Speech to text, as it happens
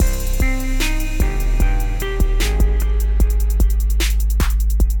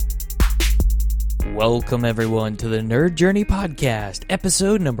Welcome, everyone, to the Nerd Journey Podcast,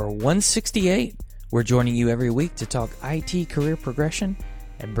 episode number 168. We're joining you every week to talk IT career progression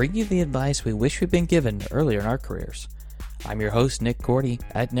and bring you the advice we wish we'd been given earlier in our careers. I'm your host, Nick Cordy,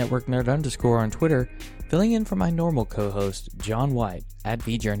 at NetworkNerd_ on Twitter, filling in for my normal co-host, John White, at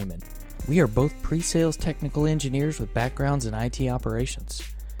VJourneyman. We are both pre-sales technical engineers with backgrounds in IT operations.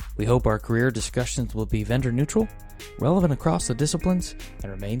 We hope our career discussions will be vendor neutral, relevant across the disciplines,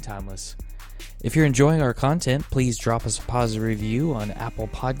 and remain timeless. If you're enjoying our content, please drop us a positive review on Apple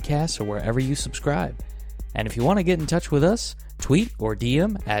Podcasts or wherever you subscribe. And if you want to get in touch with us, tweet or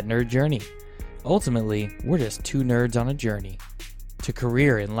DM at Nerd Journey. Ultimately, we're just two nerds on a journey to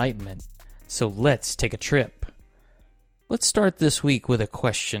career enlightenment. So let's take a trip. Let's start this week with a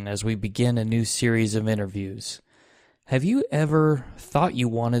question as we begin a new series of interviews. Have you ever thought you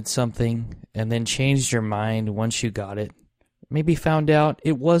wanted something and then changed your mind once you got it? Maybe found out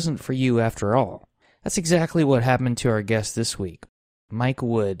it wasn't for you after all. That's exactly what happened to our guest this week. Mike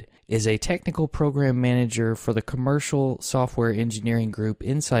Wood is a technical program manager for the commercial software engineering group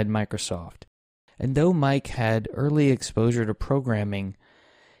inside Microsoft. And though Mike had early exposure to programming,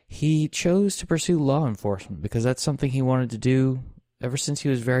 he chose to pursue law enforcement because that's something he wanted to do ever since he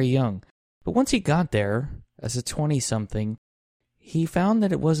was very young. But once he got there, as a 20-something, he found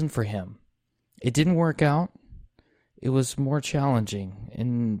that it wasn't for him. It didn't work out. It was more challenging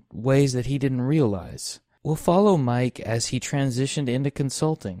in ways that he didn't realize. We'll follow Mike as he transitioned into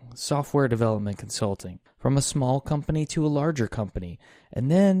consulting, software development consulting, from a small company to a larger company. And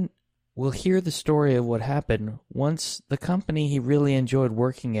then we'll hear the story of what happened once the company he really enjoyed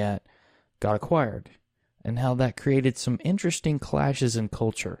working at got acquired, and how that created some interesting clashes in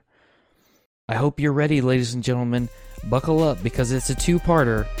culture. I hope you're ready, ladies and gentlemen. Buckle up because it's a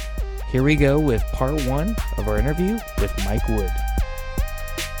two-parter. Here we go with part one of our interview with Mike Wood.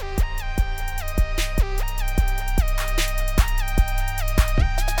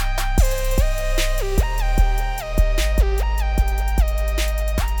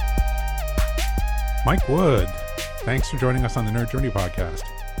 Mike Wood, thanks for joining us on the Nerd Journey Podcast.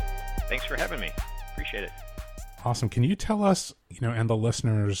 Thanks for having me. Appreciate it. Awesome. Can you tell us, and the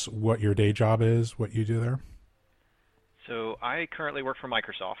listeners, what your day job is, what you do there? So I currently work for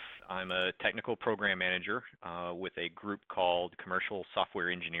Microsoft. I'm a technical program manager with a group called Commercial Software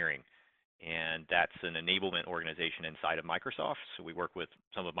Engineering, and that's an enablement organization inside of Microsoft. So we work with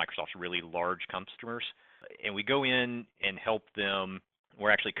some of Microsoft's really large customers, and we go in and help them.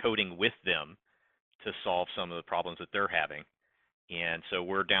 We're actually coding with them to solve some of the problems that they're having. And so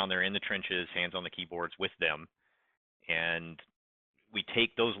we're down there in the trenches, hands on the keyboards with them, and we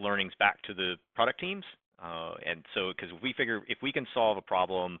take those learnings back to the product teams. And so, because we figure if we can solve a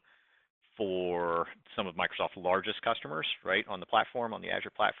problem for some of Microsoft's largest customers, right, on the platform, on the Azure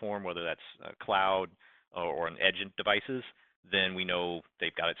platform, whether that's cloud or on edge devices, then we know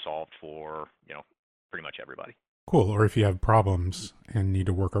they've got it solved for, pretty much everybody. Cool. Or if you have problems and need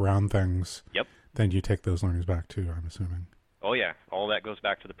to work around things, yep, then you take those learnings back too, I'm assuming. Oh, yeah. All that goes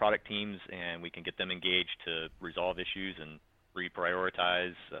back to the product teams, and we can get them engaged to resolve issues and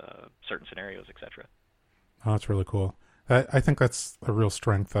reprioritize certain scenarios, et cetera. Oh, that's really cool. I think that's a real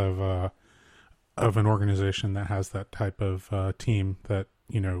strength of an organization that has that type of team that,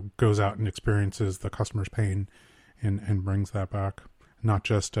 goes out and experiences the customer's pain and brings that back, not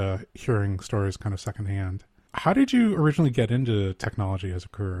just hearing stories kind of secondhand. How did you originally get into technology as a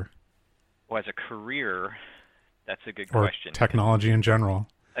career? Well, as a career, that's a good or question. Technology in general.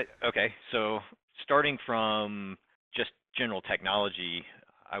 Okay, so starting from just general technology,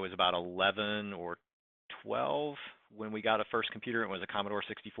 I was about 11 or 12 when we got a first computer. It was a Commodore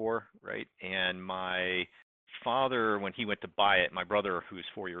 64, right? And my father, when he went to buy it, my brother, who's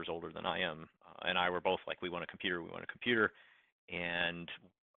 4 years older than I am, and I were both like, we want a computer. And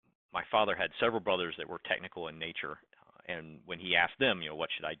my father had several brothers that were technical in nature. And when he asked them, what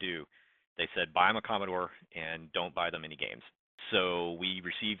should I do? They said, buy them a Commodore and don't buy them any games. So we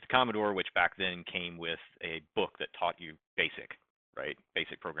received the Commodore, which back then came with a book that taught you BASIC, right?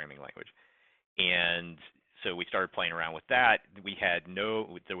 Basic programming language. And so we started playing around with that.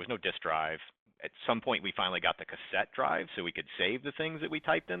 There was no disk drive. At some point, we finally got the cassette drive so we could save the things that we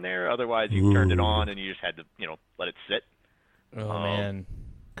typed in there. Otherwise, you turned it on and you just had to, let it sit. Oh, man.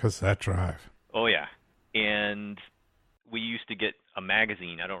 Cassette drive. Oh, yeah. And we used to get a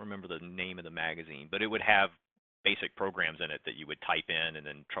magazine. I don't remember the name of the magazine, but it would have basic programs in it that you would type in and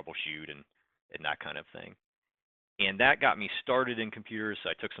then troubleshoot and that kind of thing. And that got me started in computers. So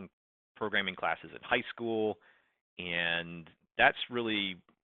I took some programming classes in high school, and that's really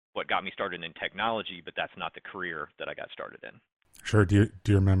what got me started in technology, but that's not the career that I got started in. Sure. Do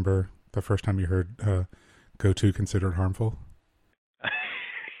you remember The first time you heard "go to" considered harmful?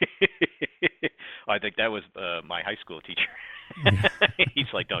 I think that was my high school teacher. Yeah.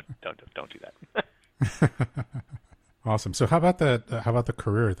 He's like, don't do that. Awesome. So how about that? How about the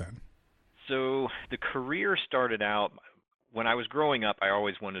career then? So the career started out when I was growing up. I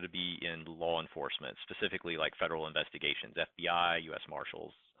always wanted to be in law enforcement, specifically like federal investigations, FBI, U.S.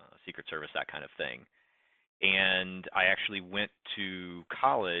 Marshals, Secret Service, that kind of thing. And I actually went to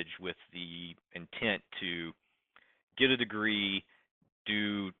college with the intent to get a degree,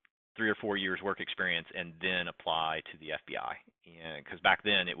 do 3 or 4 years work experience, and then apply to the FBI. And because back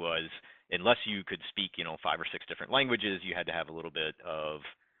then it was, unless you could speak, 5 or 6 different languages, you had to have a little bit of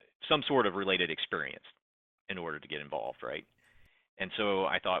some sort of related experience in order to get involved, right? And so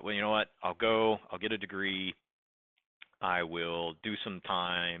I thought, well, you know what? I'll get a degree. I will do some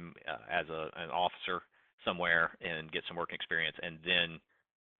time as an officer somewhere and get some work experience, and then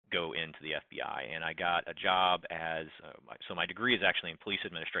go into the FBI. And I got a job as so my degree is actually in police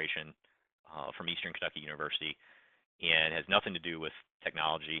administration from Eastern Kentucky University, and has nothing to do with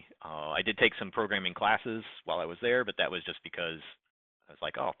technology. I did take some programming classes while I was there, but that was just because I was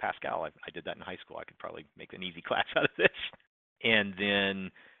like, oh, Pascal, I did that in high school. I could probably make an easy class out of this. And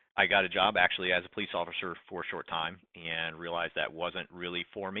then I got a job actually as a police officer for a short time and realized that wasn't really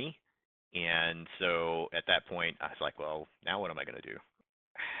for me. And so at that point, I was like, well, now what am I going to do?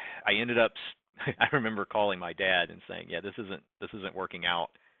 I ended up, I remember calling my dad and saying, yeah, this isn't working out.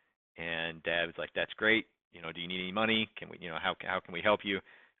 And Dad was like, that's great. Do you need any money? Can we, how can we help you?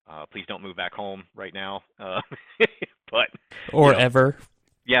 Please don't move back home right now. But Or ever.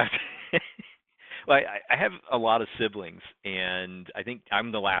 yeah. Well, I have a lot of siblings, and I think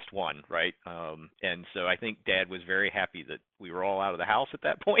I'm the last one, right? And so I think Dad was very happy that we were all out of the house at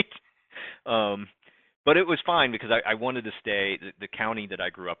that point. But it was fine because I wanted to stay. The county that I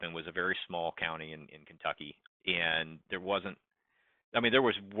grew up in was a very small county in Kentucky, and there was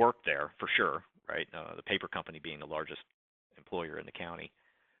work there for sure, right? The paper company being the largest employer in the county,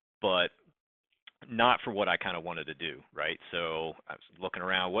 but not for what I kind of wanted to do, right? So I was looking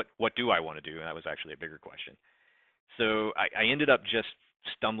around, what do I want to do? And that was actually a bigger question. So I ended up just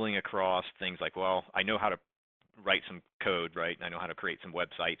stumbling across things like, well, I know how to write some code, right? I know how to create some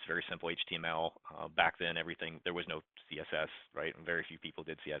websites, very simple HTML. Back then, there was no CSS, right? And very few people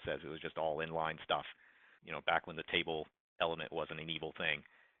did CSS. It was just all inline stuff, back when the table element wasn't an evil thing.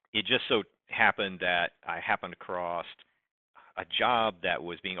 It just so happened that I happened across a job that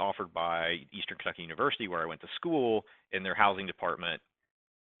was being offered by Eastern Kentucky University, where I went to school, in their housing department,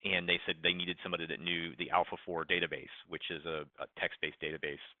 and they said they needed somebody that knew the Alpha4 database, which is a text-based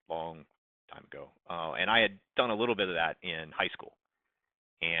database, long time ago. And I had done a little bit of that in high school.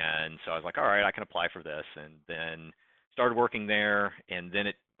 And so I was like, all right, I can apply for this. And then started working there, and then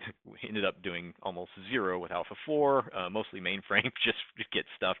it ended up doing almost zero with Alpha4, mostly mainframe, just to get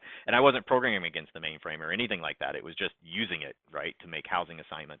stuff. And I wasn't programming against the mainframe or anything like that. It was just using it, right, to make housing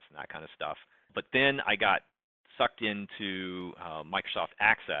assignments and that kind of stuff. But then I got sucked into Microsoft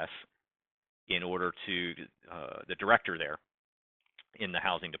Access in order to, the director there in the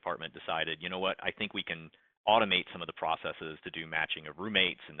housing department decided, you know what, I think we can automate some of the processes to do matching of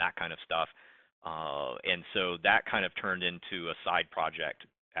roommates and that kind of stuff. And so that kind of turned into a side project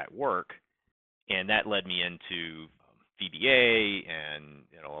at work, and that led me into VBA and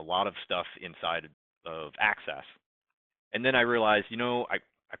a lot of stuff inside of Access. And then I realized,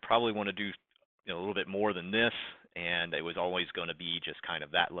 I probably want to do a little bit more than this, and it was always going to be just kind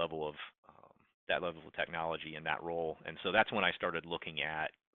of that level of technology in that role. And so that's when I started looking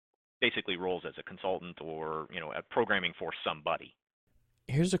at basically roles as a consultant or at programming for somebody.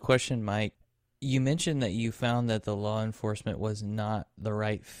 Here's a question, Mike. You mentioned that you found that the law enforcement was not the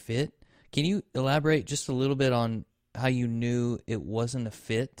right fit. Can you elaborate just a little bit on how you knew it wasn't a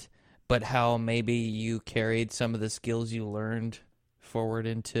fit, but how maybe you carried some of the skills you learned forward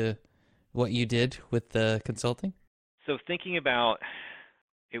into what you did with the consulting? So thinking about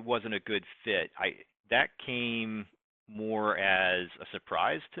it wasn't a good fit, that came more as a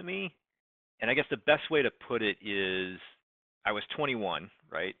surprise to me. And I guess the best way to put it is I was 21,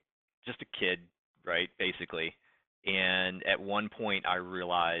 right? Just a kid, right, basically. And at one point I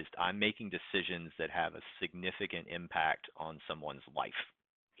realized I'm making decisions that have a significant impact on someone's life.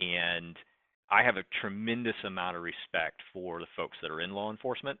 And I have a tremendous amount of respect for the folks that are in law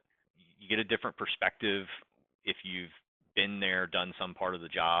enforcement. You get a different perspective if you've been there, done some part of the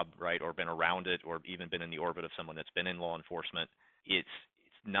job, right, or been around it, or even been in the orbit of someone that's been in law enforcement. It's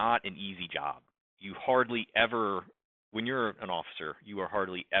not an easy job. You hardly ever, when you're an officer, you are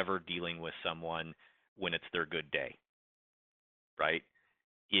hardly ever dealing with someone when it's their good day, right?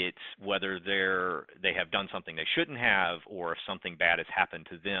 It's whether they have done something they shouldn't have, or if something bad has happened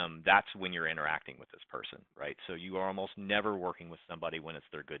to them, that's when you're interacting with this person, right? So you are almost never working with somebody when it's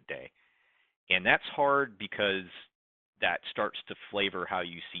their good day. And that's hard because that starts to flavor how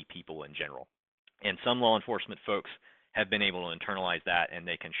you see people in general. And some law enforcement folks have been able to internalize that, and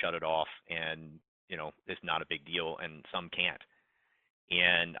they can shut it off, and it's not a big deal, and some can't.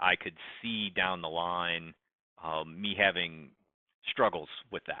 And I could see down the line me having struggles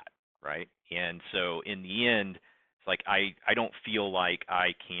with that, right? And so in the end, it's like I don't feel like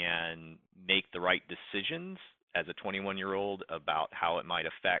I can make the right decisions as a 21-year-old about how it might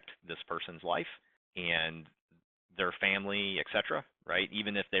affect this person's life and their family, etc., right?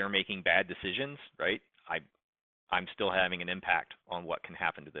 Even if they're making bad decisions, right? I'm still having an impact on what can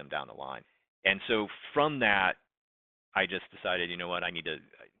happen to them down the line. And so from that, I just decided, you know what, I need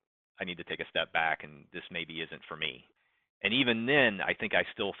to take a step back, and this maybe isn't for me. And even then, I think I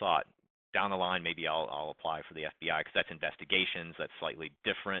still thought down the line maybe I'll apply for the FBI, because that's investigations. That's slightly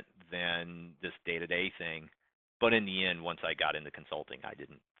different than this day-to-day thing. But in the end, once I got into consulting, I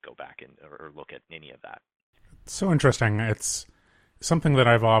didn't go back or look at any of that. It's so interesting. It's something that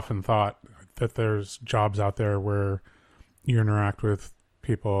I've often thought, that there's jobs out there where you interact with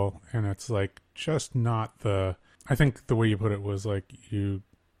people and it's like just not I think the way you put it was like you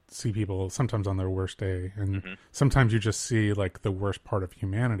see people sometimes on their worst day, and sometimes you just see like the worst part of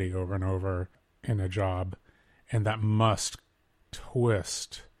humanity over and over in a job, and that must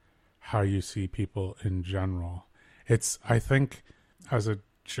twist how you see people in general. I think as a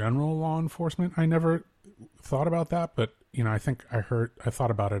general law enforcement, I never thought about that, but I think I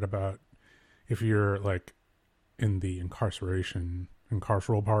thought about it about if you're like in the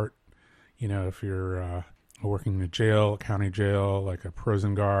carceral part, if you're working in a jail, county jail, like a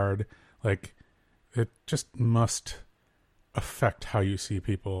prison guard, like it just must affect how you see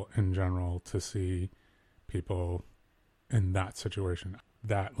people in general to see people in that situation,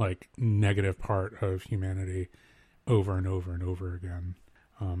 that like negative part of humanity over and over and over again,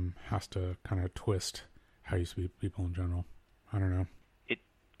 has to kind of twist how you see people in general. I don't know. It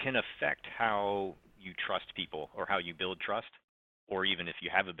can affect how you trust people or how you build trust, or even if you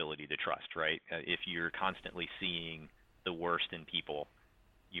have ability to trust, right? If you're constantly seeing the worst in people,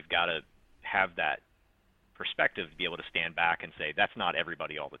 you've got to have that perspective to be able to stand back and say, that's not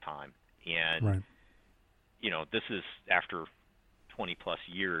everybody all the time. And, right. This is after 20 plus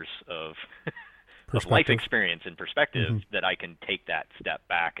years of life experience and perspective that I can take that step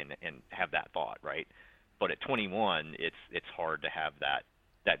back and have that thought, right? But at 21, it's hard to have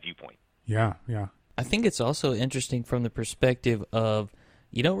that viewpoint. Yeah. I think it's also interesting from the perspective of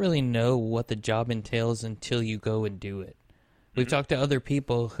you don't really know what the job entails until you go and do it. We've talked to other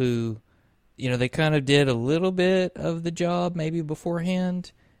people who, they kind of did a little bit of the job maybe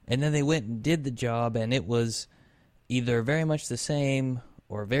beforehand, and then they went and did the job, and it was either very much the same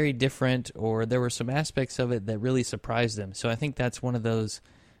or very different, or there were some aspects of it that really surprised them. So I think that's one of those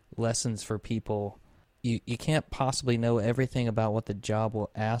lessons for people. You can't possibly know everything about what the job will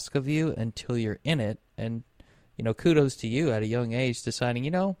ask of you until you're in it. And, kudos to you at a young age deciding,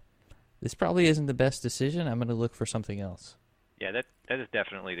 this probably isn't the best decision. I'm going to look for something else. Yeah, that is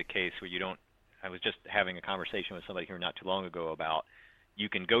definitely the case where I was just having a conversation with somebody here not too long ago about you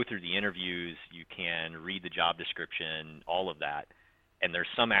can go through the interviews, you can read the job description, all of that. And there's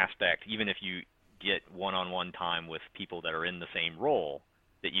some aspect, even if you get one-on-one time with people that are in the same role,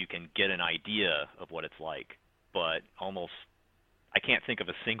 that you can get an idea of what it's like. But I can't think of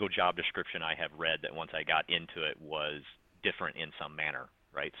a single job description I have read that once I got into it was different in some manner,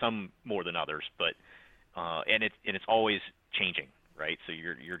 right? Some more than others, but and it's always changing, right? So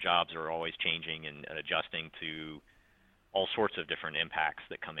your jobs are always changing and adjusting to all sorts of different impacts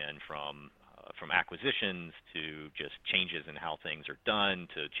that come in from acquisitions to just changes in how things are done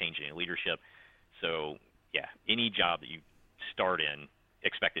to changing in leadership. So yeah, any job that you start in,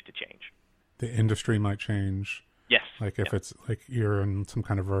 expect it to change. The industry might change. Yes. Like if it's like you're in some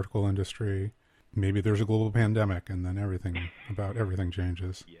kind of vertical industry, maybe there's a global pandemic and then everything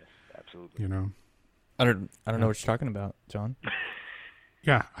changes. Yes, absolutely. I don't know what you're talking about, John.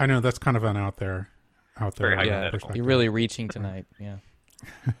 Yeah, I know that's kind of an out there Very perspective. You're really reaching tonight. Yeah.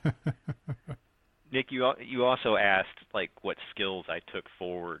 Nick, you also asked like what skills I took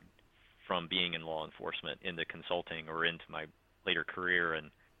forward from being in law enforcement into consulting or into my later career, and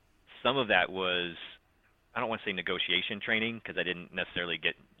some of that was, I don't want to say negotiation training because I didn't necessarily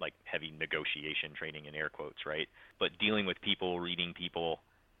get like heavy negotiation training in air quotes, right? But dealing with people, reading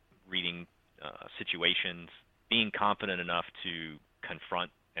situations, being confident enough to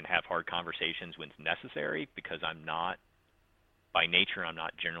confront and have hard conversations when it's necessary, because I'm not by nature, I'm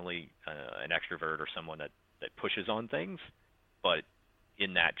not generally an extrovert or someone that pushes on things, but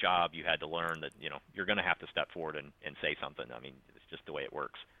in that job, you had to learn that you're going to have to step forward and say something. I mean, it's just the way it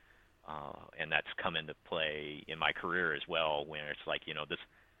works, and that's come into play in my career as well. When it's like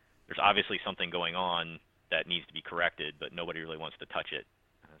there's obviously something going on that needs to be corrected, but nobody really wants to touch it.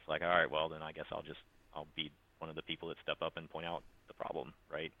 And it's like, all right, well then I guess I'll be one of the people that step up and point out the problem,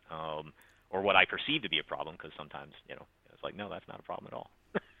 right? Or what I perceive to be a problem, because sometimes it's like, no, that's not a problem at all.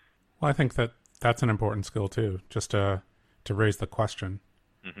 Well, I think that's an important skill too, just to raise the question,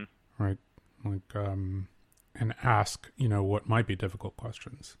 Mm-hmm. right? Like, and ask, what might be difficult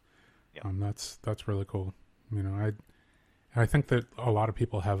questions. Yeah. That's really cool. I think that a lot of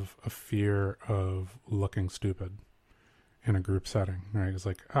people have a fear of looking stupid in a group setting, right? It's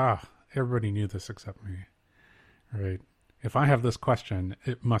like, everybody knew this except me, right? If I have this question,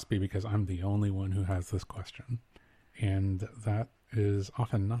 it must be because I'm the only one who has this question. And that is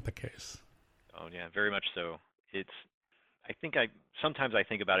often not the case. Oh yeah, very much so. Sometimes I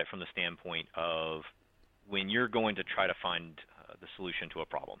think about it from the standpoint of when you're going to try to find the solution to a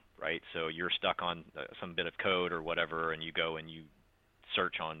problem, right? So you're stuck on some bit of code or whatever, and you go and you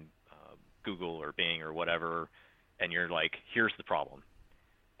search on Google or Bing or whatever, and you're like, here's the problem,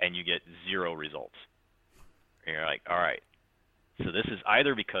 and you get 0 results. And you're like, all right, so this is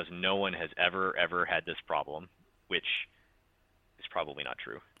either because no one has ever had this problem, which is probably not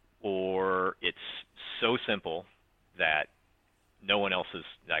true, or it's so simple that no one else has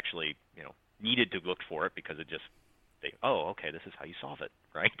actually, needed to look for it because okay, this is how you solve it,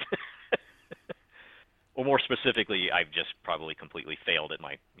 right? Or more specifically, I've just probably completely failed at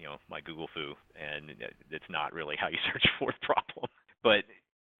my Google foo, and it's not really how you search for the problem. But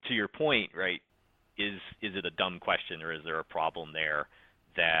to your point, right, is it a dumb question, or is there a problem there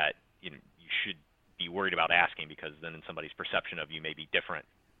that you should be worried about asking, because then somebody's perception of you may be different?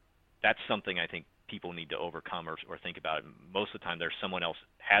 That's something I think people need to overcome or think about. Most of the time, there's someone else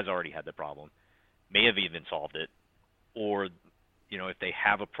has already had the problem, may have even solved it, or if they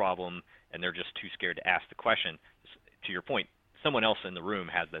have a problem and they're just too scared to ask the question, to your point, someone else in the room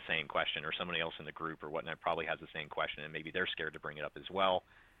has the same question, or somebody else in the group or whatnot probably has the same question, and maybe they're scared to bring it up as well.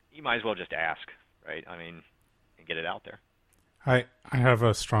 You might as well just ask, right? I mean, and get it out there. I have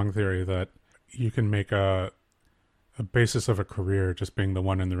a strong theory that you can make a basis of a career just being the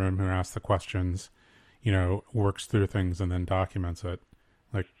one in the room who asks the questions, works through things and then documents it.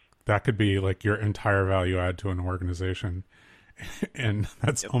 Like, that could be like your entire value add to an organization. And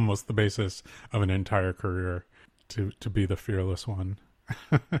that's almost the basis of an entire career, to be the fearless one.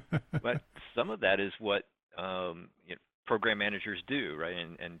 But some of that is what program managers do, right?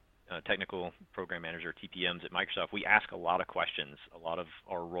 And technical program manager, TPMs at Microsoft, we ask a lot of questions. A lot of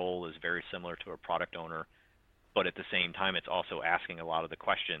our role is very similar to a product owner, but at the same time, it's also asking a lot of the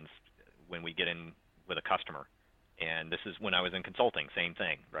questions when we get in with a customer. And this is when I was in consulting, same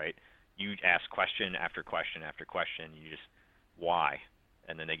thing, right? You ask question after question after question. You just, why?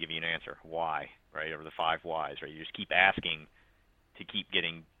 And then they give you an answer. Why? Right? Or the 5 whys, right? You just keep asking to keep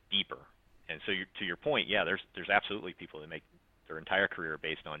getting deeper. And so to your point, yeah, there's absolutely people that make their entire career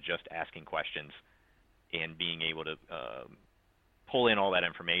based on just asking questions and being able to pull in all that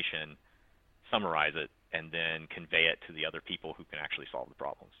information, summarize it, and then convey it to the other people who can actually solve the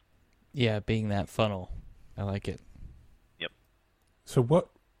problems. Yeah, being that funnel. I like it. Yep. So what,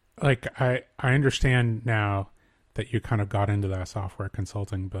 like, I understand now that you kind of got into that software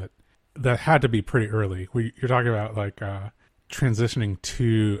consulting, but that had to be pretty early. You're talking about like transitioning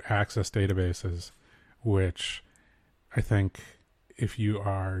to Access databases, which I think if you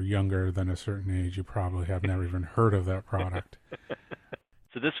are younger than a certain age, you probably have never even heard of that product.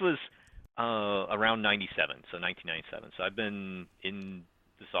 So this was around 97, so 1997. So I've been in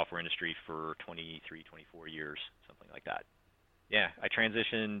the software industry for 23, 24 years, something like that. Yeah, I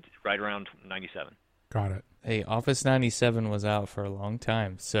transitioned right around 97. Got it. Hey, Office 97 was out for a long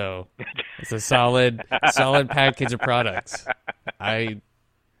time, so it's a solid package of products. I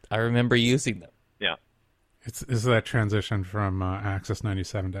remember using them. Yeah. It's that transition from Access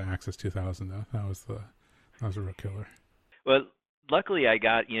 97 to Access 2000 though. That was a real killer. Well, luckily I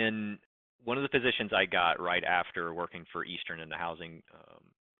got in one of the positions I got right after working for Eastern in the housing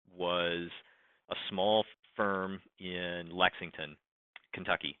was a small firm in Lexington,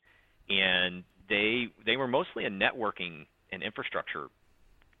 Kentucky, and they were mostly a networking and infrastructure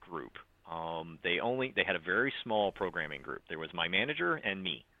group. They had a very small programming group. There was my manager and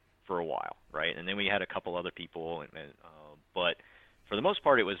me for a while, right? And then we had a couple other people, but for the most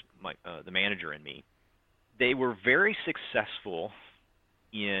part, it was the manager and me. They were very successful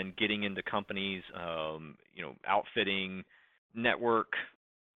in getting into companies, outfitting network,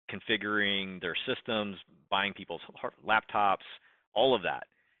 configuring their systems, buying people's laptops, all of that.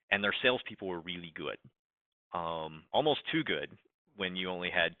 And their salespeople were really good, almost too good when you only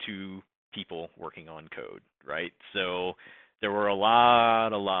had two people working on code, right? So there were a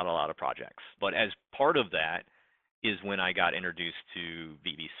lot of projects. But as part of that is when I got introduced to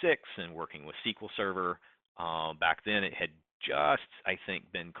VB6 and working with SQL Server. Back then it had just, I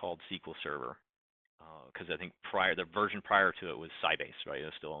think, been called SQL Server, because I think the version prior to it was Sybase, right? It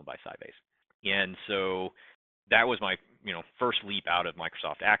was still owned by Sybase. And so that was my, first leap out of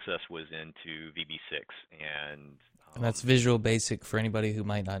Microsoft Access was into VB6. And that's Visual Basic for anybody who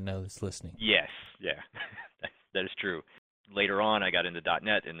might not know that's listening. Yes, yeah, that is true. Later on, I got into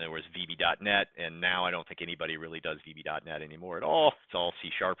 .NET, and there was VB.NET, and now I don't think anybody really does VB.NET anymore at all. It's all C#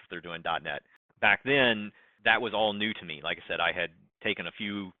 if they're doing .NET. Back then, that was all new to me. Like I said, I had taken a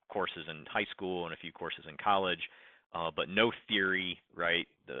few courses in high school and a few courses in college, but no theory, right?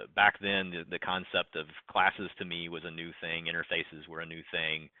 Back then, the concept of classes to me was a new thing. Interfaces were a new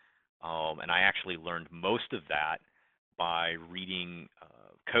thing. And I actually learned most of that by reading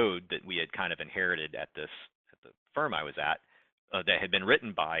code that we had kind of inherited at the firm I was at, that had been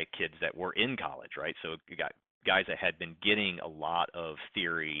written by kids that were in college, right? So you got guys that had been getting a lot of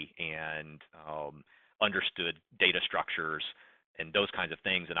theory and understood data structures and those kinds of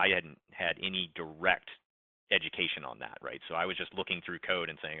things, and I hadn't had any direct education on that, right? So I was just looking through code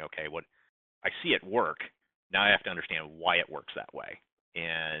and saying, okay, what I see it work, now I have to understand why it works that way.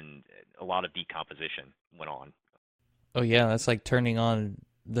 And a lot of decomposition went on. Oh yeah, that's like turning on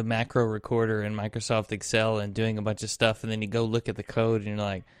the macro recorder in Microsoft Excel and doing a bunch of stuff, and then you go look at the code and you're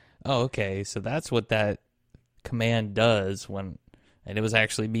like, oh, okay, so that's what that command does and it was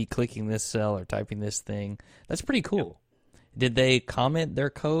actually me clicking this cell or typing this thing. That's pretty cool. Yep. Did they comment their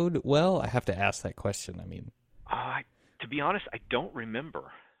code well? I have to ask that question. I mean, to be honest, I don't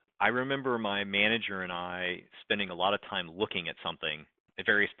remember. I remember my manager and I spending a lot of time looking at something at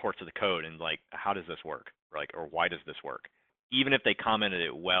various parts of the code and like, how does this work? Or why does this work? Even if they commented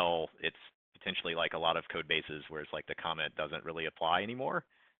it well, it's potentially like a lot of code bases where it's like the comment doesn't really apply anymore.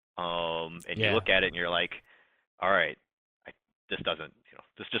 And you look at it and you're like, all right, this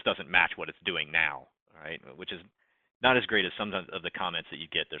just doesn't match what it's doing now, right? Which is not as great as some of the comments that you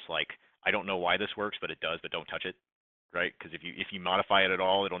get. There's like, I don't know why this works, but it does, but don't touch it, right? Because if you modify it at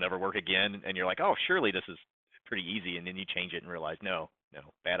all, it'll never work again. And you're like, oh, surely this is pretty easy. And then you change it and realize, no,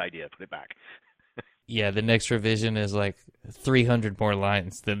 bad idea, put it back. Yeah, the next revision is like 300 more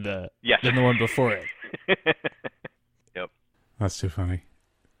lines than the one before it. Yep. That's too funny.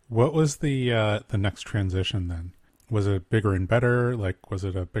 What was the next transition then? Was it bigger and better? Like, was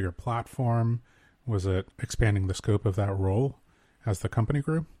it a bigger platform? Was it expanding the scope of that role as the company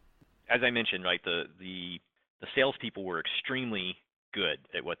grew? As I mentioned, right, the salespeople were extremely good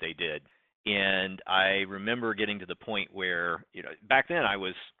at what they did. And I remember getting to the point where, back then I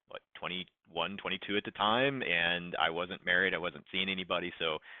was, 21, 22 at the time, and I wasn't married, I wasn't seeing anybody,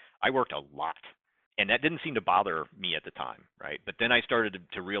 so I worked a lot. And that didn't seem to bother me at the time, right? But then I started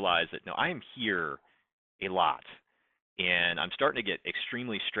to realize that, no, I am here a lot. And I'm starting to get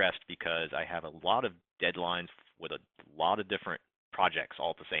extremely stressed because I have a lot of deadlines with a lot of different projects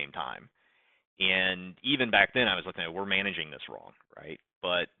all at the same time. And even back then I was looking at, we're managing this wrong, right?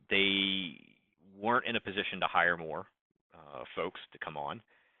 But they weren't in a position to hire more folks to come on.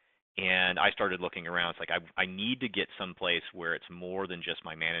 And I started looking around. It's like, I need to get someplace where it's more than just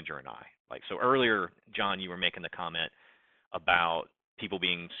my manager and I. Like, so earlier, John, you were making the comment about people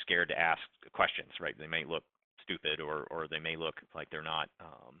being scared to ask questions, right? They may look stupid or they may look like they're not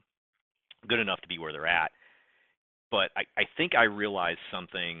good enough to be where they're at. But I think I realized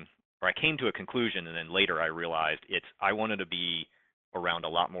something, or I came to a conclusion, and then later I realized I wanted to be around a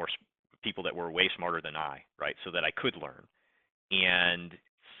lot more people that were way smarter than I, right? So that I could learn. And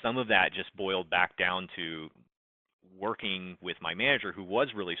some of that just boiled back down to working with my manager, who was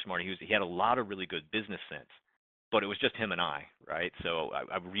really smart. He had a lot of really good business sense, but it was just him and I, right? So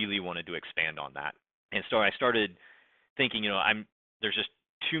I really wanted to expand on that. And so I started thinking, there's just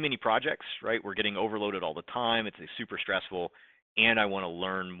too many projects, right? We're getting overloaded all the time. It's super stressful, and I want to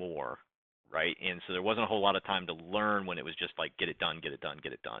learn more, right? And so there wasn't a whole lot of time to learn when it was just like, get it done, get it done,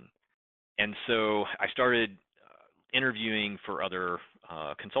 get it done. And so I started interviewing for other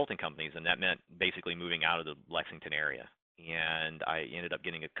consulting companies, and that meant basically moving out of the Lexington area. And I ended up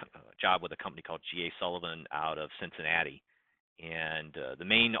getting a job with a company called GA Sullivan out of Cincinnati. And the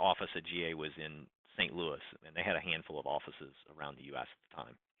main office at GA was in St. Louis, and they had a handful of offices around the U.S. at the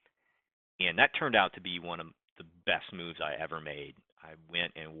time. And that turned out to be one of the best moves I ever made. I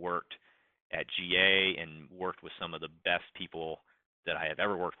went and worked at GA and worked with some of the best people that I have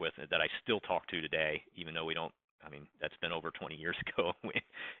ever worked with that I still talk to today, even though that's been over 20 years ago,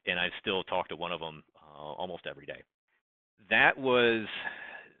 and I still talk to one of them almost every day. That was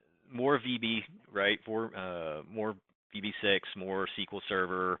more VB, right? More VB6, more SQL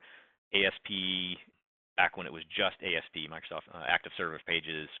Server, ASP, back when it was just ASP, Microsoft Active Service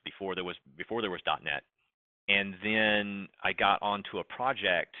Pages, before there was .NET. And then I got onto a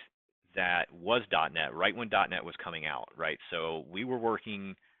project that was .NET right when .NET was coming out, right? So we were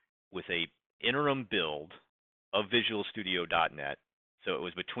working with a interim build of Visual Studio .NET. So it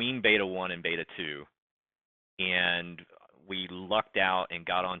was between Beta 1 and Beta 2. And we lucked out and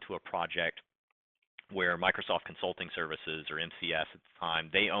got onto a project where Microsoft Consulting Services, or MCS at the time,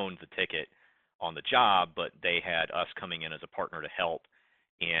 they owned the ticket on the job, but they had us coming in as a partner to help,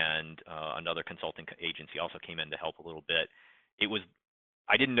 and another consulting agency also came in to help a little bit.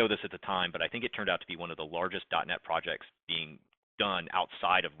 I didn't know this at the time, but I think it turned out to be one of the largest .NET projects being done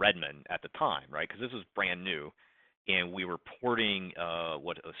outside of Redmond at the time, right? Because this was brand new, and we were porting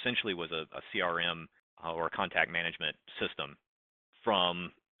what essentially was a CRM or a contact management system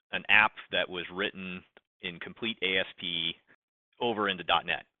from an app that was written in complete ASP over into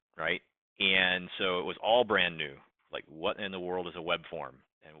 .NET, right? And so it was all brand new. Like, what in the world is a web form,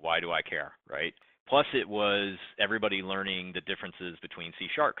 and why do I care, right? Plus, it was everybody learning the differences between C#,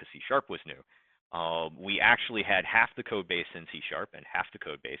 because C# was new. We actually had half the code base in C# and half the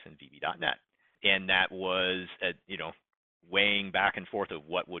code base in VB.NET. And that was, weighing back and forth of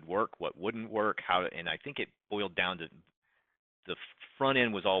what would work, what wouldn't work, and I think it boiled down to the front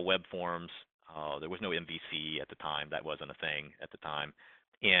end was all web forms. There was no MVC at the time. That wasn't a thing at the time.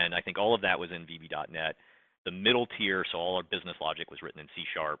 And I think all of that was in VB.NET. The middle tier, so all our business logic was written in C#.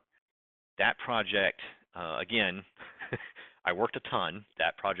 That project, again, I worked a ton.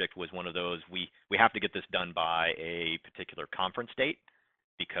 That project was one of those, we have to get this done by a particular conference date,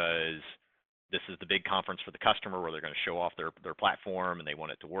 because this is the big conference for the customer where they're going to show off their platform and they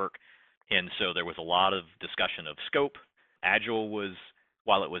want it to work. And so there was a lot of discussion of scope. Agile was,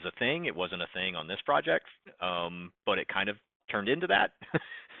 while it was a thing, it wasn't a thing on this project, but it kind of turned into that.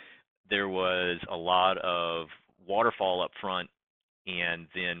 There was a lot of waterfall up front, and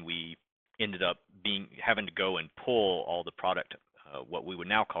then we ended up having to go and pull all the product, what we would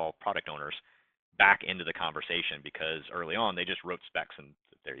now call product owners, back into the conversation, because early on they just wrote specs and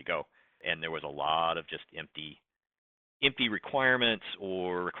there you go. And there was a lot of just empty requirements,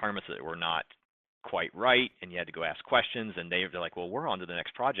 or requirements that were not quite right, and you had to go ask questions, and they're like, well, we're on to the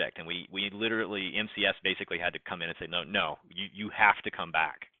next project. And we literally, MCS basically had to come in and say, no, you have to come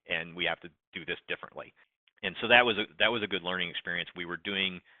back, and we have to do this differently. And so that was a good learning experience. We were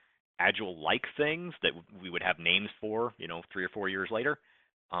doing Agile-like things that we would have names for, 3 or 4 years later.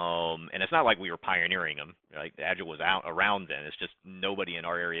 And it's not like we were pioneering them. Like, Agile was around then. It's just nobody in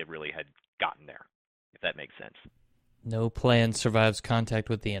our area really had gotten there, if that makes sense. No plan survives contact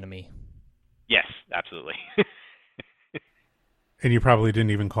with the enemy. Yes, absolutely. And you probably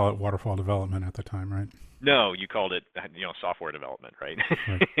didn't even call it waterfall development at the time, right? No, you called it, software development, right?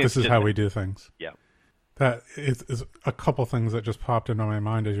 Right. This is how we do things. Yeah. That is a couple things that just popped into my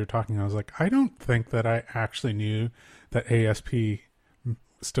mind as you're talking. I was like, I don't think that I actually knew that ASP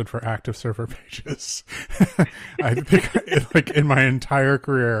stood for Active Server Pages. I think, like, in my entire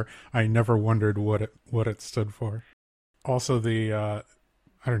career, I never wondered what it stood for. Also, the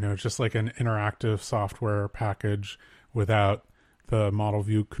I don't know, just like an interactive software package without the model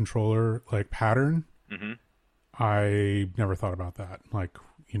view controller like pattern. Mm-hmm. I never thought about that. Like,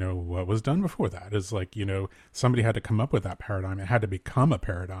 what was done before that is like, somebody had to come up with that paradigm. It had to become a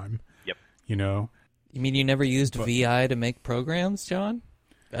paradigm. Yep. You mean you never used VI to make programs, John?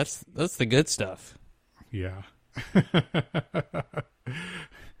 That's the good stuff. Yeah.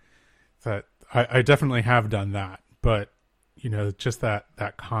 That I definitely have done that, but just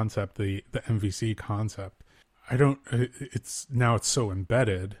that concept, the MVC concept, it's so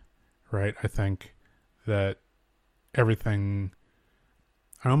embedded, right? I think that everything,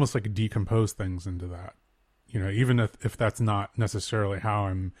 I almost like decompose things into that, even if that's not necessarily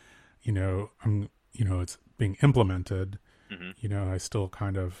how it's being implemented. Mm-hmm. I still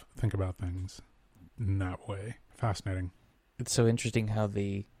kind of think about things in that way. Fascinating. It's so interesting how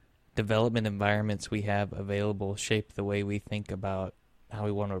the development environments we have available shape the way we think about how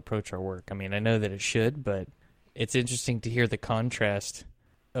we want to approach our work. I mean, I know that it should, but it's interesting to hear the contrast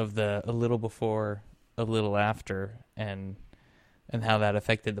of the a little before, a little after, and how that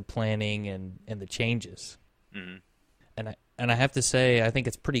affected the planning and the changes. Mm-hmm. And I have to say, I think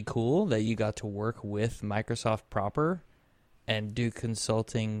it's pretty cool that you got to work with Microsoft proper and do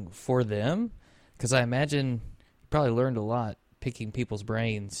consulting for them? Because I imagine you probably learned a lot picking people's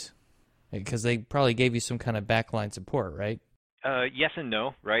brains, because they probably gave you some kind of backline support, right? Yes and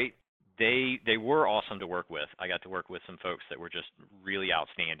no, right? They were awesome to work with. I got to work with some folks that were just really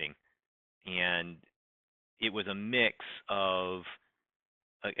outstanding, and it was a mix of,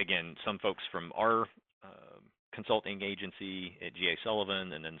 again, some folks from our consulting agency at GA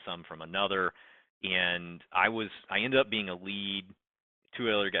Sullivan, and then some from another. And I ended up being a lead.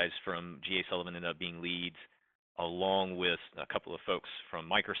 Two other guys from GA Sullivan ended up being leads, along with a couple of folks from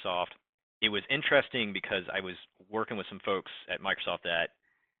Microsoft. It was interesting because I was working with some folks at Microsoft that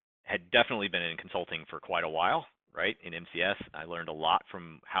had definitely been in consulting for quite a while, right? In MCS, I learned a lot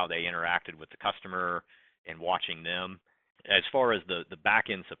from how they interacted with the customer and watching them. As far as the back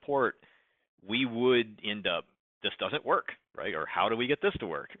end support, we would end up, this doesn't work, right? Or how do we get this to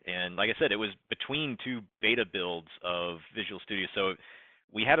work? And like I said, it was between two beta builds of Visual Studio. So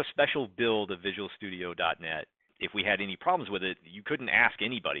we had a special build of VisualStudio.net. If we had any problems with it, you couldn't ask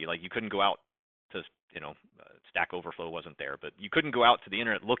anybody. Like, you couldn't go out to, Stack Overflow wasn't there, but you couldn't go out to the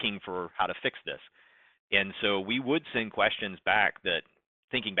internet looking for how to fix this. And so we would send questions back that,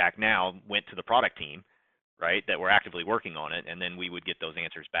 thinking back now, went to the product team, right, that were actively working on it, and then we would get those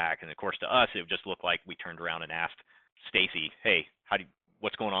answers back. And of course, to us, it would just look like we turned around and asked Stacy, "Hey,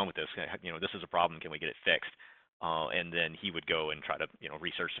 what's going on with this? This is a problem. Can we get it fixed?" And then he would go and try to,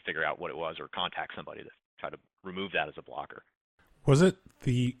 research to figure out what it was, or contact somebody to try to remove that as a blocker. Was it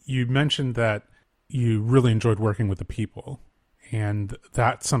you mentioned that you really enjoyed working with the people, and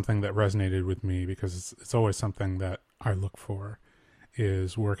that's something that resonated with me, because it's always something that I look for,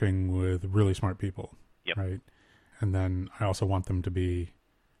 is working with really smart people. Yep. Right. And then I also want them to be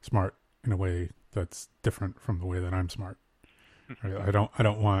smart in a way that's different from the way that I'm smart. Right? I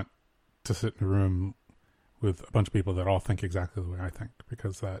don't want to sit in a room with a bunch of people that all think exactly the way I think,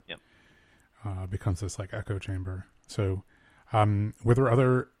 because that Yep. Becomes this like echo chamber. So were there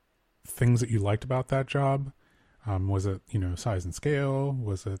other things that you liked about that job? Was it, size and scale?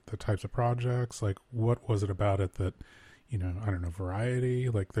 Was it the types of projects? Like, what was it about it that, I don't know, variety?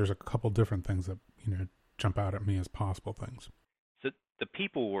 Like, there's a couple different things that, jump out at me as possible things. So the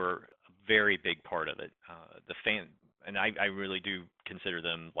people were a very big part of it. And I really do consider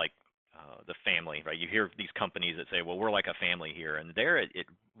them like the family, right? You hear these companies that say, "Well, we're like a family here," and there it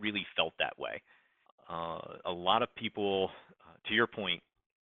really felt that way. A lot of people, to your point,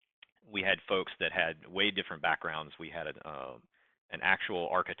 we had folks that had way different backgrounds. We had an actual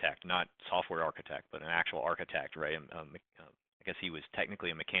architect, not software architect, but an actual architect, right? I guess he was technically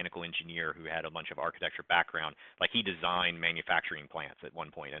a mechanical engineer who had a bunch of architecture background. Like, he designed manufacturing plants at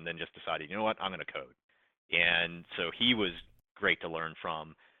one point, and then just decided, you know what, I'm going to code. And so he was great to learn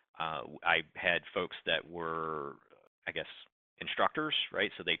from. I had folks that were, I guess, instructors,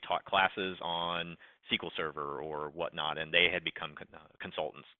 right? So they taught classes on SQL Server or whatnot, and they had become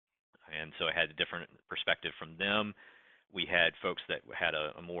consultants. And so I had a different perspective from them. We had folks that had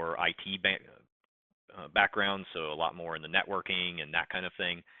a more IT background, so a lot more in the networking and that kind of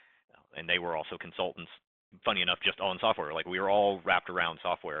thing. And they were also consultants, funny enough, just on software. Like, we were all wrapped around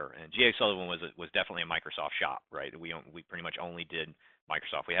software. And GA Sullivan was definitely a Microsoft shop, right? We pretty much only did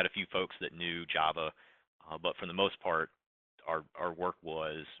Microsoft. We had a few folks that knew Java, but for the most part, our work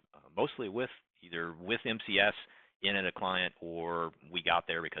was mostly either with MCS in at a client, or we got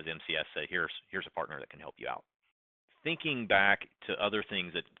there because MCS said, here's a partner that can help you out. Thinking back to other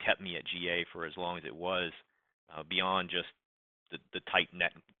things that kept me at GA for as long as it was, beyond just the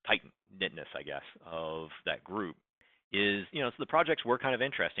tight-knitness, I guess, of that group, is, so the projects were kind of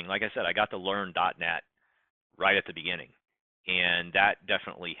interesting. Like I said, I got to learn .NET right at the beginning, and that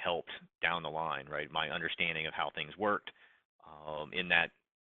definitely helped down the line, right? My understanding of how things worked in that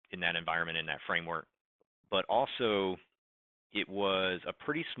environment, in that framework. But also, it was a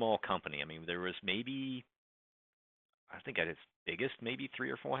pretty small company. I mean, there was maybe, I think at its biggest, maybe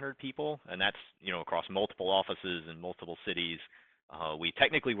 300 or 400 people, and that's, across multiple offices in multiple cities. We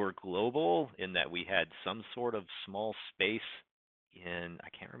technically were global in that we had some sort of small space in, I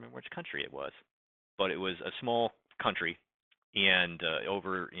can't remember which country it was, but it was a small country, and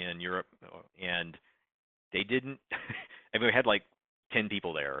over in Europe, and they didn't, I mean, we had like 10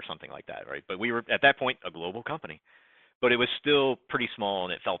 people there or something like that, right? But we were, at that point, a global company. But it was still pretty small,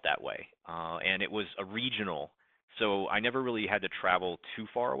 and it felt that way. And it was a regional, so I never really had to travel too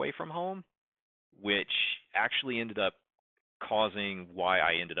far away from home, which actually ended up causing why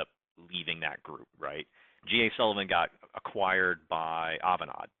I ended up leaving that group, right? GA Sullivan got acquired by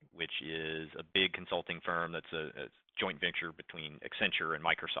Avanade, which is a big consulting firm that's a joint venture between Accenture and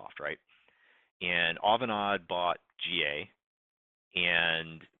Microsoft, right? And Avanade bought GA,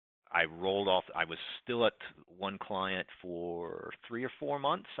 and I rolled off. I was still at one client for 3 or 4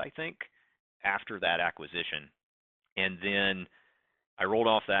 months, I think, after that acquisition. And then I rolled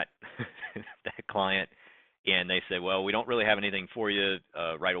off that that client, and they said, well, we don't really have anything for you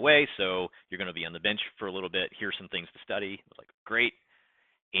right away, so you're going to be on the bench for a little bit. Here's some things to study. I was like, great.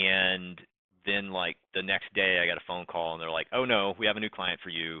 And then like the next day I got a phone call, and they're like, oh no, we have a new client for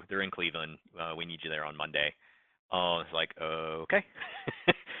you. They're in Cleveland. We need you there on Monday. It's like, okay.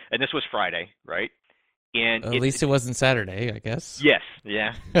 And this was Friday, right? And At least it wasn't Saturday, I guess. yes,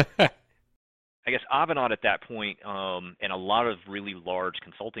 yeah. I guess Avanade at that point, and a lot of really large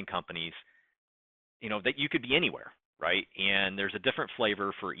consulting companies, that you could be anywhere, right? And there's a different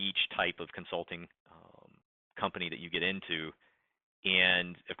flavor for each type of consulting company that you get into.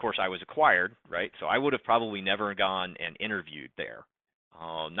 And of course, I was acquired, right? So I would have probably never gone and interviewed there.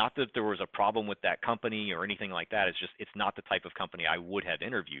 Not that there was a problem with that company or anything like that. It's just it's not the type of company I would have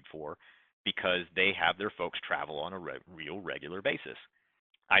interviewed for, because they have their folks travel on a real regular basis.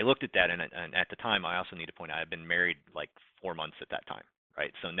 I looked at that, and at the time, I also need to point out I had been married like 4 months at that time,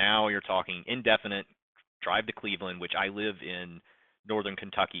 right? So now you're talking indefinite drive to Cleveland, which I live in northern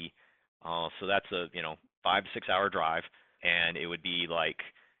Kentucky, so that's a 5 to 6 hour drive, and it would be like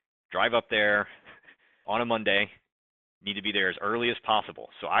drive up there on a Monday, need to be there as early as possible.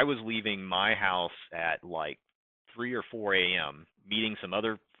 So I was leaving my house at like 3 or 4 a.m., meeting some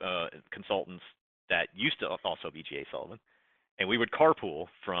other consultants that used to also be G.A. Sullivan, and we would carpool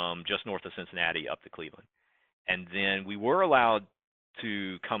from just north of Cincinnati up to Cleveland. And then we were allowed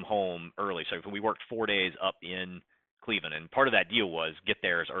to come home early. So we worked 4 days up in Cleveland, and part of that deal was get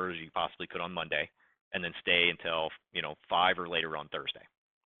there as early as you possibly could on Monday, and then stay until 5 or later on Thursday.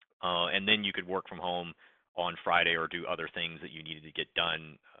 And then you could work from home on Friday or do other things that you needed to get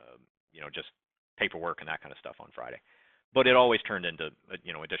done, just paperwork and that kind of stuff on Friday. But it always turned into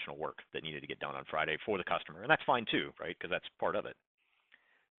additional work that needed to get done on Friday for the customer, and that's fine too, right? Because that's part of it.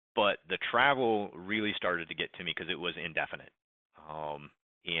 But the travel really started to get to me because it was indefinite,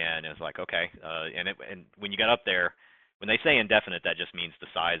 and it was like, okay, and when you got up there, when they say indefinite, that just means the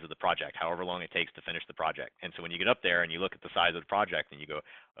size of the project, however long it takes to finish the project. And so when you get up there and you look at the size of the project, and you go,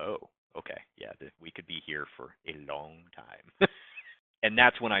 oh, okay, yeah, we could be here for a long time. And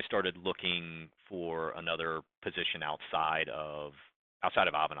that's when I started looking for another position outside of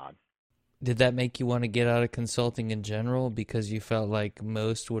Avanade. Did that make you want to get out of consulting in general because you felt like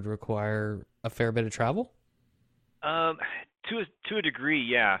most would require a fair bit of travel? To a degree,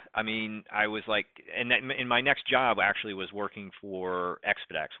 yeah. I mean, I was like, and in my next job actually was working for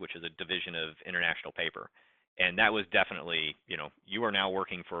Expedex, which is a division of International Paper. And that was definitely, you are now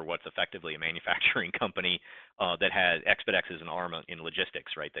working for what's effectively a manufacturing company that has Expedex as an arm in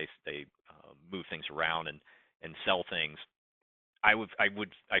logistics, right? They move things around and sell things. I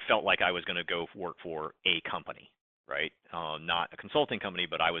felt like I was going to go work for a company, right? Not a consulting company,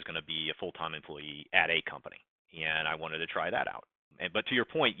 but I was going to be a full-time employee at a company, and I wanted to try that out. But to your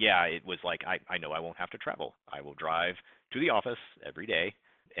point, yeah, it was like I know I won't have to travel. I will drive to the office every day,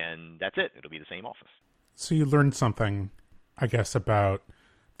 and that's it. It'll be the same office. So you learned something, I guess, about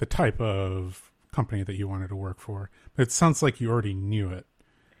the type of company that you wanted to work for. But it sounds like you already knew it.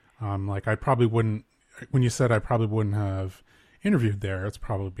 Like I probably wouldn't, when you said I probably wouldn't have interviewed there, it's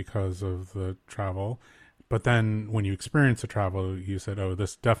probably because of the travel. But then when you experience the travel, you said, oh,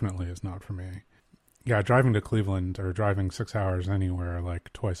 this definitely is not for me. Yeah, driving to Cleveland or driving 6 hours anywhere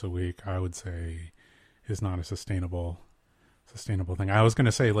like twice a week, I would say is not a sustainable thing. I was going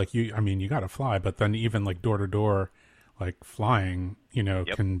to say, like, you got to fly, but then even like door to door, like flying, Yep.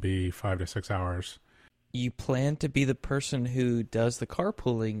 can be 5 to 6 hours. You plan to be the person who does the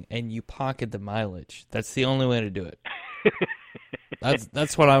carpooling and you pocket the mileage. That's the only way to do it.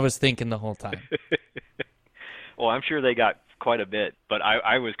 That's what I was thinking the whole time. Well, I'm sure they got quite a bit, but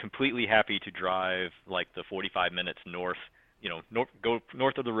I was completely happy to drive like the 45 minutes north, go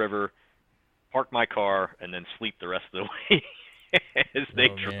north of the river, park my car, and then sleep the rest of the way as they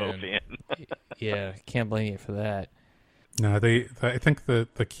drove in. Yeah, can't blame you for that. No, I think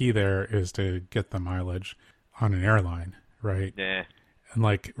the key there is to get the mileage on an airline, right? Yeah. And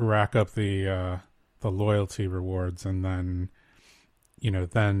like rack up the loyalty rewards, and then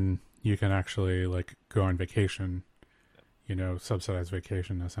then you can actually like go on vacation, subsidized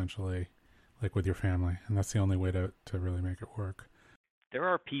vacation essentially, like with your family, and that's the only way to really make it work. There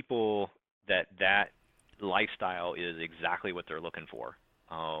are people that lifestyle is exactly what they're looking for.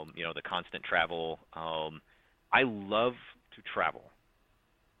 The constant travel. I love to travel.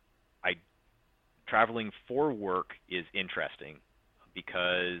 Traveling for work is interesting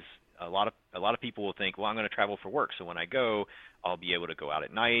because a lot of people will think, well, I'm going to travel for work. So when I go, I'll be able to go out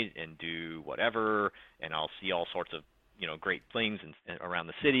at night and do whatever, and I'll see all sorts of, great things around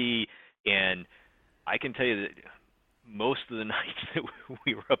the city. And I can tell you that most of the nights that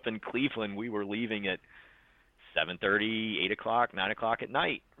we were up in Cleveland, we were leaving at 7:30, 8 o'clock, 9 o'clock at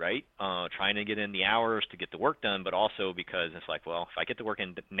night, right? Trying to get in the hours to get the work done, but also because it's like, well, if I get the work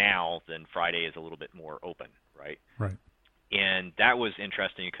in now, then Friday is a little bit more open, right? Right. And that was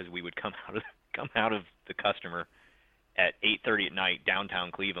interesting because we would come out of the customer at 8:30 at night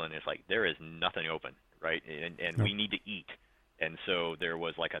downtown Cleveland. It's like there is nothing open, right? And we need to eat. And so there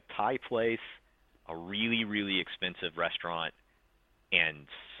was like a Thai place, a really, really expensive restaurant, and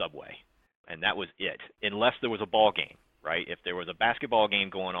Subway. And that was it, unless there was a ball game, right? If there was a basketball game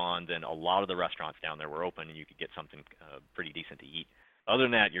going on, then a lot of the restaurants down there were open and you could get something pretty decent to eat. Other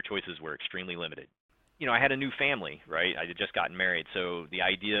than that, your choices were extremely limited. I had a new family, right? I had just gotten married, so the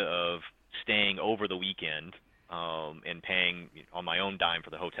idea of staying over the weekend and paying on my own dime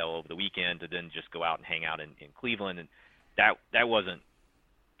for the hotel over the weekend to then just go out and hang out in Cleveland, and that wasn't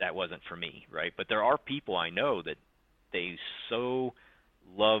for me, right? But there are people I know that they so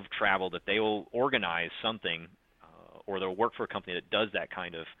love travel that they will organize something or they'll work for a company that does that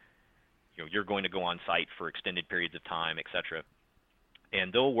kind of, you're going to go on site for extended periods of time, etc.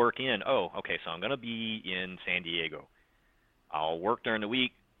 And they'll work in, okay, so I'm going to be in San Diego. I'll work during the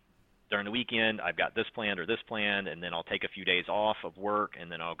week. During the weekend, I've got this planned or this planned, and then I'll take a few days off of work, and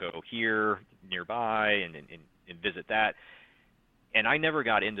then I'll go here nearby and visit that. And I never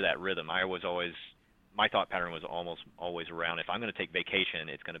got into that rhythm. My thought pattern was almost always around, if I'm going to take vacation,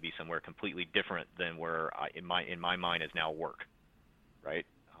 it's going to be somewhere completely different than where in my mind is now work, right?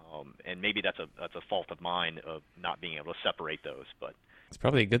 And maybe that's a fault of mine of not being able to separate those, but it's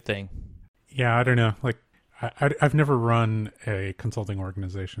probably a good thing. Yeah, I don't know. Like, I've never run a consulting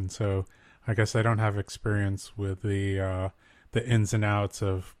organization, so I guess I don't have experience with the ins and outs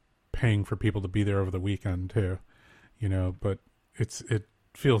of paying for people to be there over the weekend too, But it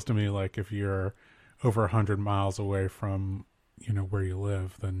feels to me like if you're over 100 miles away from where you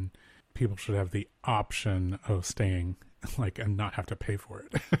live, then people should have the option of staying, and not have to pay for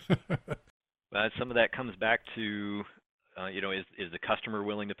it. Some of that comes back to, is the customer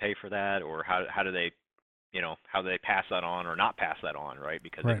willing to pay for that, or how do they, how do they pass that on or not pass that on, right?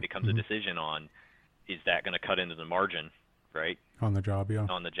 Because Right. It becomes a decision on, is that going to cut into the margin, right? On the job, yeah.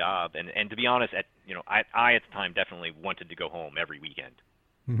 On the job, and to be honest, I at the time definitely wanted to go home every weekend,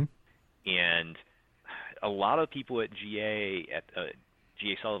 Mm-hmm. and a lot of people at GA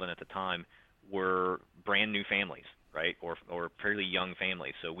Sullivan at the time were brand new families, right, or fairly young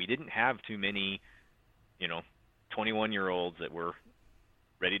families. So we didn't have too many, 21-year-olds that were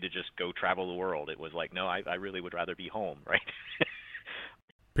ready to just go travel the world. It was like, no, I really would rather be home, right?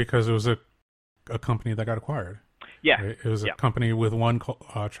 Because it was a company that got acquired. Yeah. Right? It was a company with one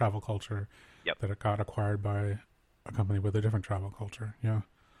travel culture Yep. that it got acquired by a company with a different travel culture. Yeah.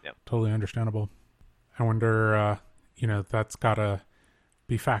 Yep. Totally understandable. I wonder, that's got to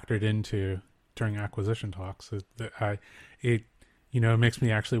be factored into during acquisition talks. It makes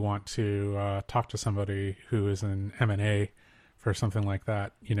me actually want to talk to somebody who is in M&A for something like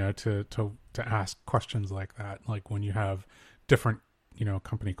that, to ask questions like that, like when you have different,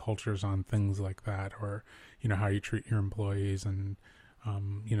 company cultures on things like that, or, how you treat your employees and,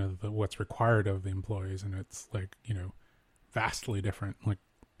 what's required of the employees. And it's like, vastly different. Like,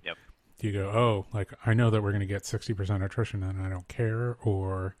 Yep. do you go, I know that we're going to get 60% attrition and I don't care,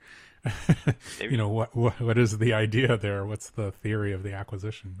 or, what is the idea there? What's the theory of the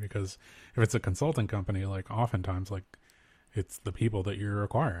acquisition? Because if it's a consulting company, oftentimes, it's the people that you're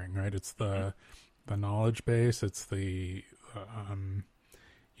acquiring, right? It's the knowledge base. It's the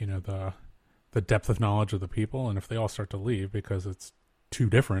the depth of knowledge of the people. And if they all start to leave because it's too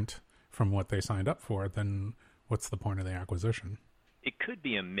different from what they signed up for, then what's the point of the acquisition? It could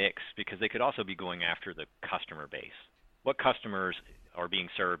be a mix, because they could also be going after the customer base. What customers are being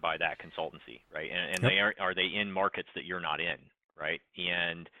served by that consultancy, right? And Yep. are they in markets that you're not in, right?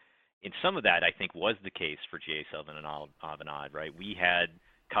 And in some of that, I think, was the case for GA Sullivan and Avanade, right? We had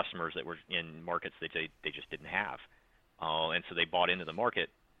customers that were in markets that they just didn't have, and so they bought into the market.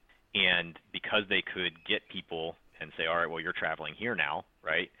 And because they could get people and say, all right, well, you're traveling here now,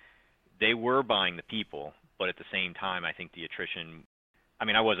 right? They were buying the people, but at the same time, I think the attrition,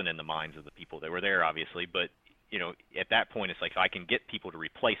 I wasn't in the minds of the people that were there, obviously, but at that point, it's like, if I can get people to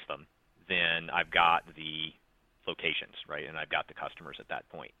replace them, then I've got the locations, right? And I've got the customers at that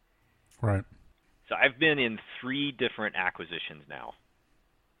point. Right. So I've been in 3 different acquisitions now,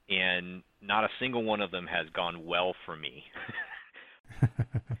 and not a single one of them has gone well for me.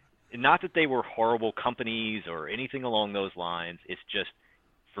 not that they were horrible companies or anything along those lines. It's just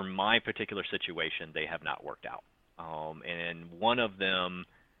for my particular situation, they have not worked out. And one of them,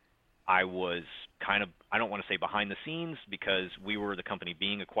 I was kind of, I don't want to say behind the scenes because we were the company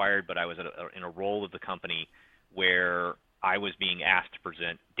being acquired, but I was in a role of the company where I was being asked to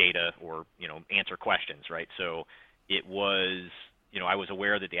present data or, answer questions, right? So it was, I was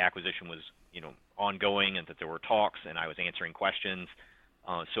aware that the acquisition was, ongoing and that there were talks, and I was answering questions.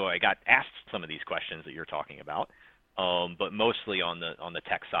 So I got asked some of these questions that you're talking about, but mostly on the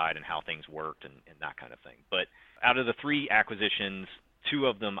tech side and how things worked and that kind of thing. But out of the 3 acquisitions, 2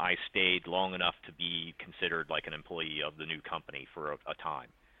 of them I stayed long enough to be considered like an employee of the new company for a time.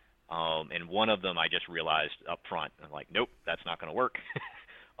 And one of them I just realized up front, I'm like, nope, that's not going to work.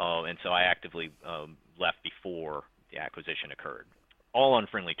 And so I actively left before the acquisition occurred, all on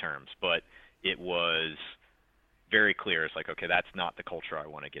friendly terms, but it was very clear. It's like, okay, that's not the culture I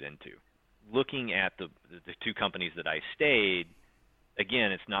want to get into. Looking at the 2 companies that I stayed,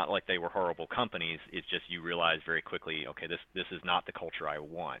 again, it's not like they were horrible companies. It's just you realize very quickly, okay, this is not the culture I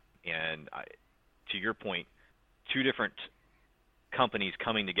want. And to your point, 2 different companies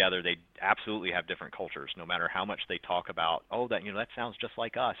coming together, they absolutely have different cultures. No matter how much they talk about, that sounds just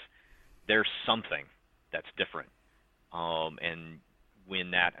like us, there's something that's different. And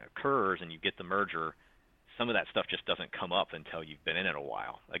when that occurs and you get the merger, some of that stuff just doesn't come up until you've been in it a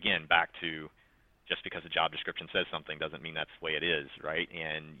while. Again, back to just because the job description says something doesn't mean that's the way it is, right?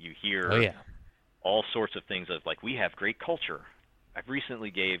 And you hear all sorts of things of like, we have great culture. I've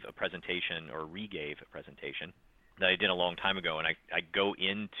recently gave a presentation or re-gave a presentation that I did a long time ago, and I go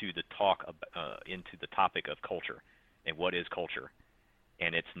into the into the topic of culture and what is culture.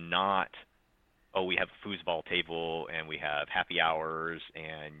 And it's not, we have a foosball table and we have happy hours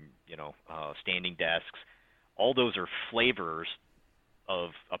and, standing desks. All those are flavors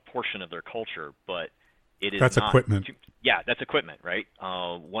of a portion of their culture, but it is that's not equipment. That's equipment, right?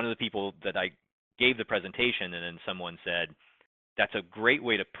 One of the people that I gave the presentation, and then someone said, that's a great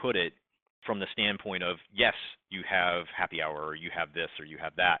way to put it from the standpoint of, yes, you have happy hour or you have this or you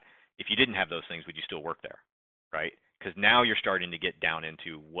have that. If you didn't have those things, would you still work there, right? Because now you're starting to get down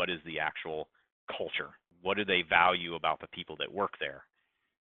into what is the actual culture. What do they value about the people that work there?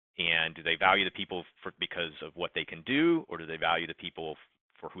 And do they value the people because of what they can do, or do they value the people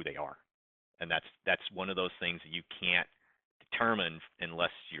for who they are? And that's one of those things that you can't determine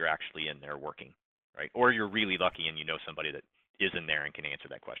unless you're actually in there working, right? Or you're really lucky and you know somebody that is in there and can answer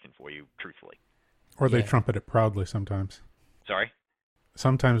that question for you truthfully. Or they trumpet it proudly sometimes. Sorry?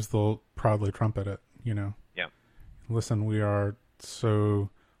 Sometimes they'll proudly trumpet it, Yeah. Listen, we are so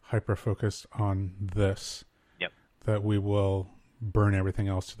hyper-focused on this that we will burn everything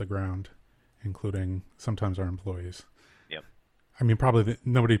else to the ground, including sometimes our employees. Yep. I mean, probably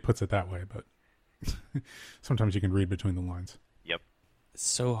nobody puts it that way, but sometimes you can read between the lines. Yep. It's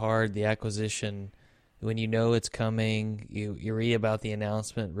so hard, the acquisition. When you know it's coming, you read about the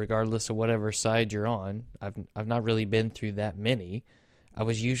announcement, regardless of whatever side you're on. I've not really been through that many. I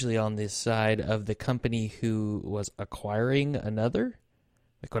was usually on this side of the company who was acquiring another,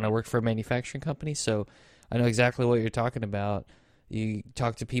 like when I worked for a manufacturing company. So I know exactly what you're talking about. You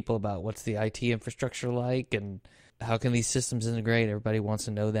talk to people about what's the IT infrastructure like and how can these systems integrate. Everybody wants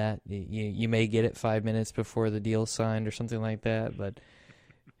to know that. You may get it 5 minutes before the deal's signed or something like that, but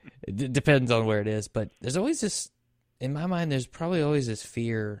it depends on where it is. But there's always this, in my mind, there's probably always this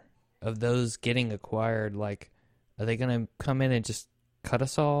fear of those getting acquired. Like, are they going to come in and just cut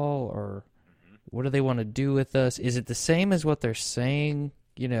us all, or what do they want to do with us? Is it the same as what they're saying?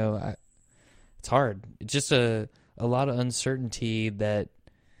 It's hard. It's just a lot of uncertainty that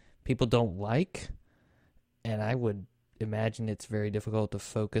people don't like, and I would imagine it's very difficult to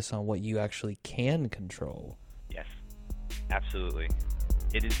focus on what you actually can control. Yes, absolutely.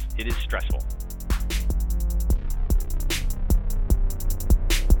 It is stressful.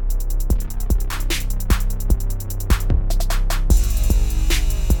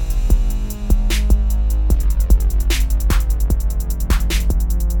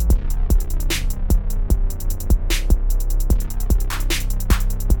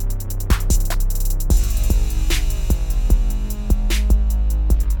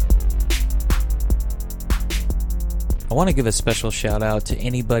 I want to give a special shout out to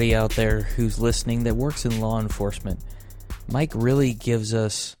anybody out there who's listening that works in law enforcement. Mike really gives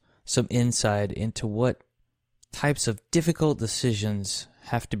us some insight into what types of difficult decisions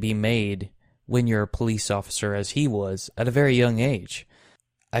have to be made when you're a police officer, as he was at a very young age.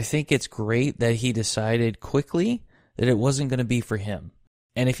 I think it's great that he decided quickly that it wasn't going to be for him.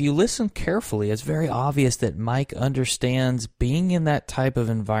 And if you listen carefully, it's very obvious that Mike understands being in that type of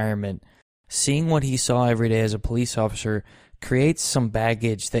environment, seeing what he saw every day as a police officer, creates some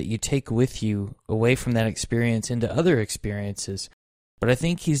baggage that you take with you away from that experience into other experiences. But I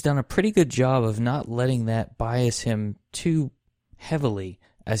think he's done a pretty good job of not letting that bias him too heavily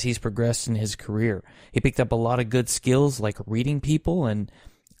as he's progressed in his career. He picked up a lot of good skills like reading people and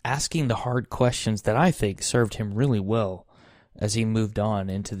asking the hard questions that I think served him really well as he moved on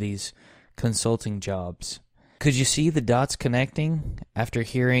into these consulting jobs. Could you see the dots connecting after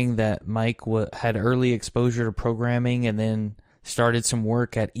hearing that Mike had early exposure to programming and then started some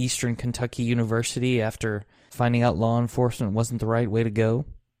work at Eastern Kentucky University after finding out law enforcement wasn't the right way to go?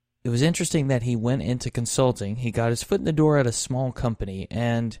 It was interesting that he went into consulting. He got his foot in the door at a small company,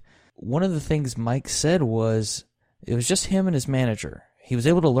 and one of the things Mike said was it was just him and his manager. He was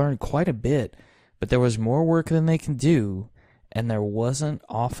able to learn quite a bit, but there was more work than they can do, and there wasn't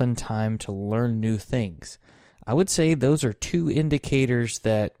often time to learn new things. I would say those are two indicators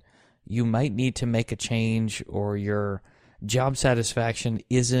that you might need to make a change or your job satisfaction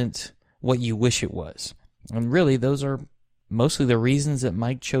isn't what you wish it was. And really, those are mostly the reasons that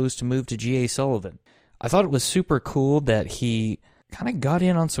Mike chose to move to G.A. Sullivan. I thought it was super cool that he kind of got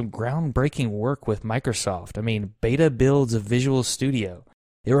in on some groundbreaking work with Microsoft. I mean, beta builds of Visual Studio.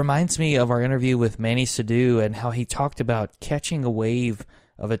 It reminds me of our interview with Manny Sadu and how he talked about catching a wave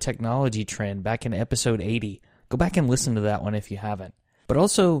of a technology trend back in episode 80. Go back and listen to that one if you haven't. But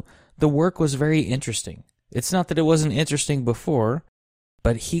also, the work was very interesting. It's not that it wasn't interesting before,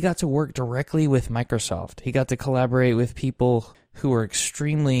 but he got to work directly with Microsoft. He got to collaborate with people who were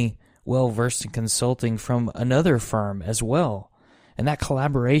extremely well-versed in consulting from another firm as well. And that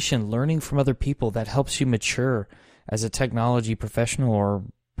collaboration, learning from other people, that helps you mature as a technology professional or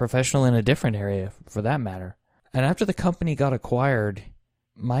professional in a different area, for that matter. And after the company got acquired,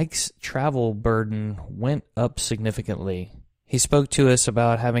 Mike's travel burden went up significantly. He spoke to us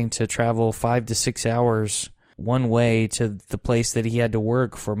about having to travel 5 to 6 hours one way to the place that he had to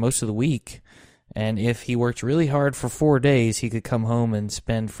work for most of the week. And if he worked really hard for 4 days, he could come home and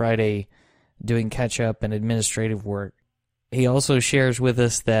spend Friday doing catch-up and administrative work. He also shares with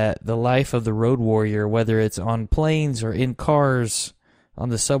us that the life of the road warrior, whether it's on planes or in cars, on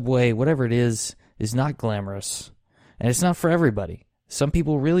the subway, whatever it is not glamorous. And it's not for everybody. Some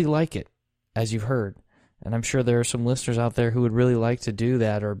people really like it, as you've heard. And I'm sure there are some listeners out there who would really like to do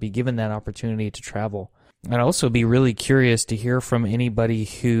that or be given that opportunity to travel. I'd also be really curious to hear from anybody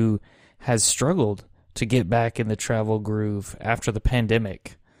who has struggled to get back in the travel groove after the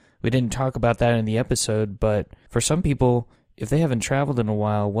pandemic. We didn't talk about that in the episode, but for some people, if they haven't traveled in a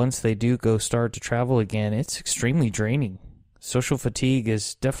while, once they do go start to travel again, it's extremely draining. Social fatigue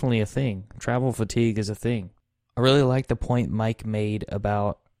is definitely a thing. Travel fatigue is a thing. I really like the point Mike made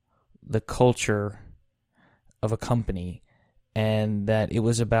about the culture of a company and that it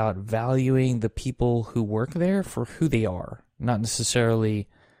was about valuing the people who work there for who they are, not necessarily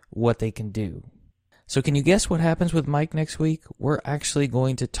what they can do. So can you guess what happens with Mike next week? We're actually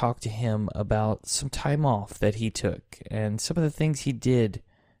going to talk to him about some time off that he took and some of the things he did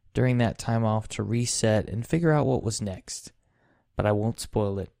during that time off to reset and figure out what was next. But I won't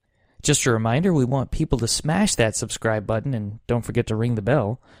spoil it. Just a reminder, we want people to smash that subscribe button and don't forget to ring the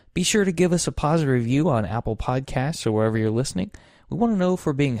bell. Be sure to give us a positive review on Apple Podcasts or wherever you're listening. We want to know if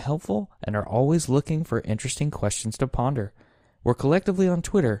we're being helpful and are always looking for interesting questions to ponder. We're collectively on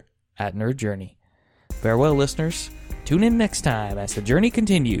Twitter @NerdJourney. Farewell, listeners. Tune in next time as the journey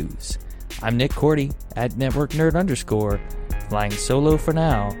continues. I'm Nick Cordy @NetworkNerd_, flying solo for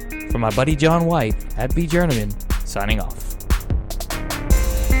now from my buddy John White @BJourneyman, signing off.